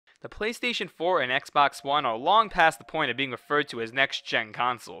The PlayStation 4 and Xbox One are long past the point of being referred to as next-gen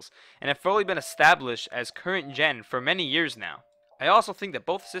consoles, and have fully been established as current-gen for many years now. I also think that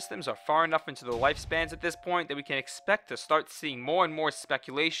both systems are far enough into their lifespans at this point that we can expect to start seeing more and more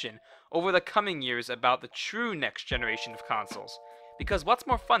speculation over the coming years about the true next generation of consoles. Because what's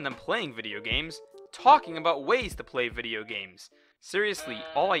more fun than playing video games? Talking about ways to play video games. Seriously,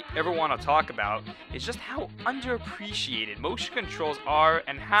 all I ever want to talk about is just how underappreciated motion controls are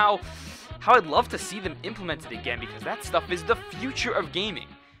and how I'd love to see them implemented again, because that stuff is the future of gaming.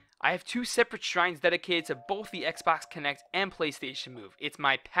 I have 2 separate shrines dedicated to both the Xbox Kinect and PlayStation Move. It's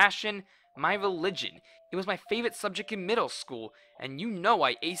my passion, my religion. It was my favorite subject in middle school, and you know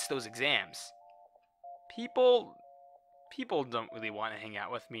I aced those exams. People don't really want to hang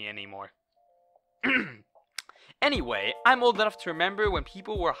out with me anymore. Anyway, I'm old enough to remember when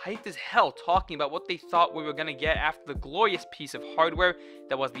people were hyped as hell talking about what they thought we were going to get after the glorious piece of hardware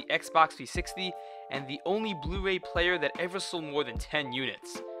that was the Xbox 360 and the only Blu-ray player that ever sold more than 10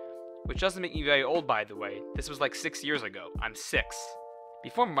 units. Which doesn't make me very old, by the way. This was like 6 years ago. I'm 6.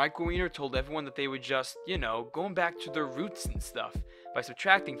 Before Microwiener told everyone that they were just, going back to their roots and stuff by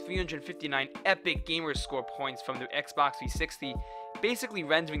subtracting 359 epic gamer score points from their Xbox 360, basically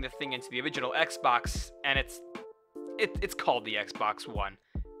rendering the thing into the original Xbox, and it's called the Xbox One.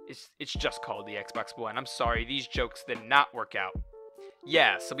 It's just called the Xbox One. I'm sorry, these jokes did not work out.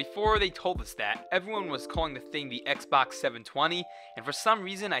 Yeah, so before they told us that, everyone was calling the thing the Xbox 720, and for some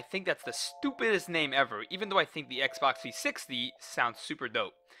reason I think that's the stupidest name ever, even though I think the Xbox 360 sounds super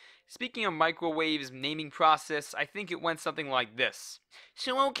dope. Speaking of Microwave's naming process, I think it went something like this.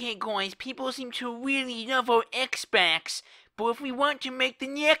 So okay guys, people seem to really love our Xbox, but if we want to make the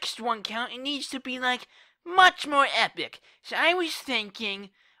next one count, it needs to be like much more epic. So I was thinking,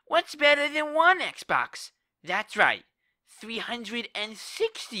 what's better than one Xbox? That's right.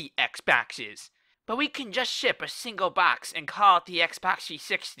 360 Xboxes. But we can just ship a single box and call it the Xbox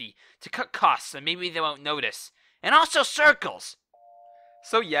 360 to cut costs so maybe they won't notice. And also circles!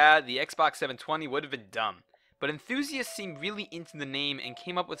 So yeah, the Xbox 720 would have been dumb, but enthusiasts seemed really into the name and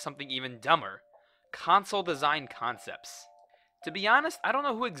came up with something even dumber. Console design concepts. To be honest, I don't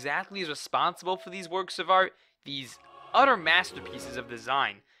know who exactly is responsible for these works of art, these utter masterpieces of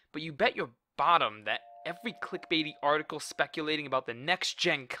design, but you bet your bottom that every clickbaity article speculating about the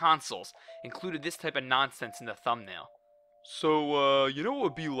next-gen consoles included this type of nonsense in the thumbnail. So, you know what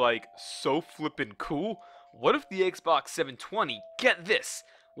would be, like, so flippin' cool? What if the Xbox 720, get this,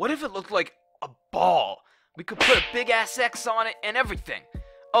 what if it looked like a ball? We could put a big-ass X on it and everything.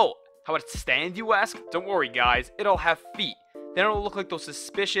 Oh, how would it stand, you ask? Don't worry, guys, it'll have feet. Then it'll look like those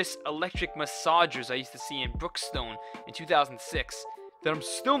suspicious electric massagers I used to see in Brookstone in 2006. That I'm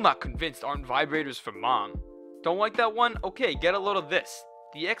still not convinced aren't vibrators for mom. Don't like that one? Okay, get a load of this.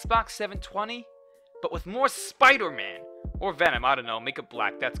 The Xbox 720, but with more Spider-Man. Or Venom, I don't know, make it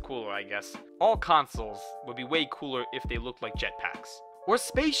black, that's cooler I guess. All consoles would be way cooler if they looked like jetpacks. Or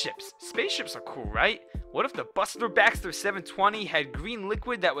spaceships. Spaceships are cool, right? What if the Buster Baxter 720 had green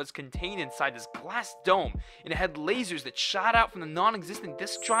liquid that was contained inside this glass dome, and it had lasers that shot out from the non-existent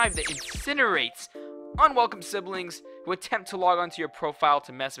disk drive that incinerates unwelcome siblings who attempt to log onto your profile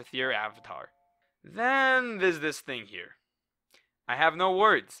to mess with your avatar? Then there's this thing here. I have no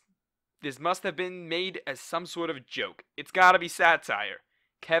words. This must have been made as some sort of joke. It's gotta be satire.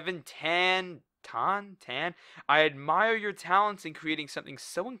 Kevin Tan, I admire your talents in creating something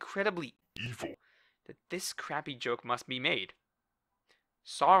so incredibly evil that this crappy joke must be made.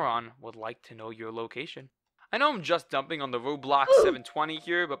 Sauron would like to know your location. I know I'm just dumping on the Roblox 720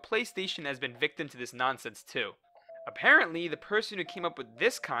 here, but PlayStation has been victim to this nonsense too. Apparently, the person who came up with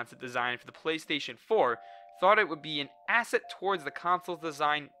this concept design for the PlayStation 4 thought it would be an asset towards the console's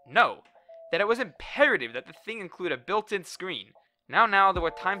design. No, that it was imperative that the thing include a built-in screen. Now, there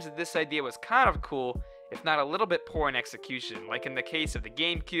were times that this idea was kind of cool, if not a little bit poor in execution, like in the case of the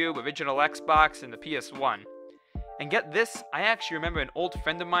GameCube, original Xbox, and the PS1. And get this, I actually remember an old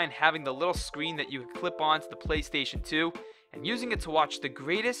friend of mine having the little screen that you could clip onto the PlayStation 2, and using it to watch the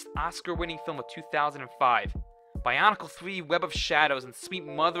greatest Oscar-winning film of 2005, Bionicle 3, Web of Shadows, and Sweet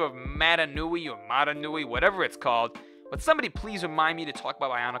Mother of Matanui, or Matanui, whatever it's called. But somebody please remind me to talk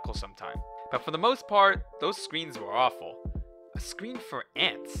about Bionicle sometime. But for the most part, those screens were awful. A screen for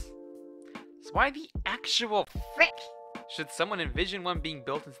ants. So why the actual frick should someone envision one being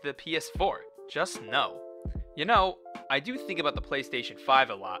built into the PS4? Just no. You know, I do think about the PlayStation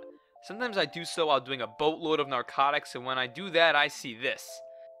 5 a lot. Sometimes I do so while doing a boatload of narcotics, and when I do that, I see this.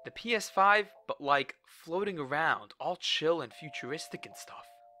 The PS5, but like floating around, all chill and futuristic and stuff.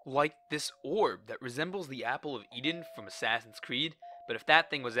 Like this orb that resembles the Apple of Eden from Assassin's Creed, but if that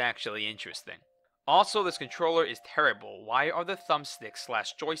thing was actually interesting. Also, this controller is terrible. Why are the thumbsticks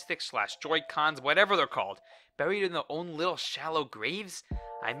slash joysticks slash Joy-Cons, whatever they're called, buried in their own little shallow graves?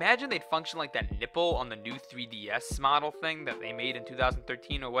 I imagine they'd function like that nipple on the new 3DS model thing that they made in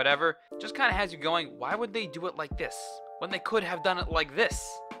 2013 or whatever. Just kind of has you going, why would they do it like this, when they could have done it like this?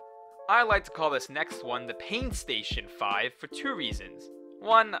 I like to call this next one the Pain Station 5 for 2 reasons.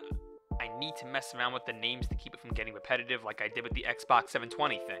 One, I need to mess around with the names to keep it from getting repetitive like I did with the Xbox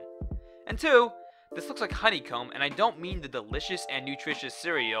 720 thing. And 2, this looks like honeycomb, and I don't mean the delicious and nutritious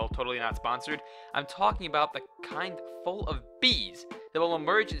cereal, totally not sponsored. I'm talking about the kind full of bees that will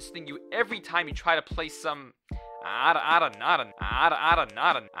emerge and sting you every time you try to play some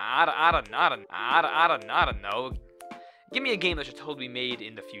no. Give me a game that should totally be made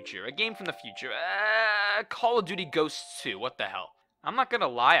in the future. A game from the future. Call of Duty Ghosts 2, what the hell. I'm not gonna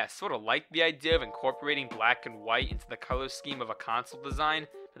lie, I sort of like the idea of incorporating black and white into the color scheme of a console design,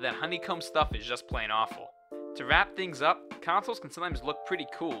 but that honeycomb stuff is just plain awful. To wrap things up, consoles can sometimes look pretty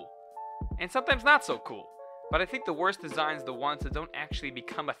cool, and sometimes not so cool. But I think the worst designs are the ones that don't actually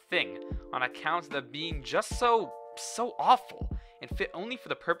become a thing, on account of them being just so awful, and fit only for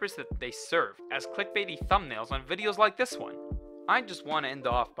the purpose that they serve, as clickbaity thumbnails on videos like this one. I just want to end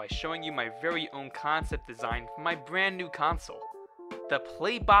off by showing you my very own concept design for my brand new console. The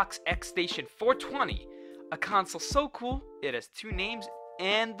Playbox X Station 420, a console so cool, it has 2 names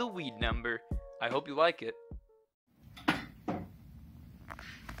and the weed number. I hope you like it.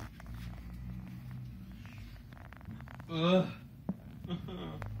 Ugh.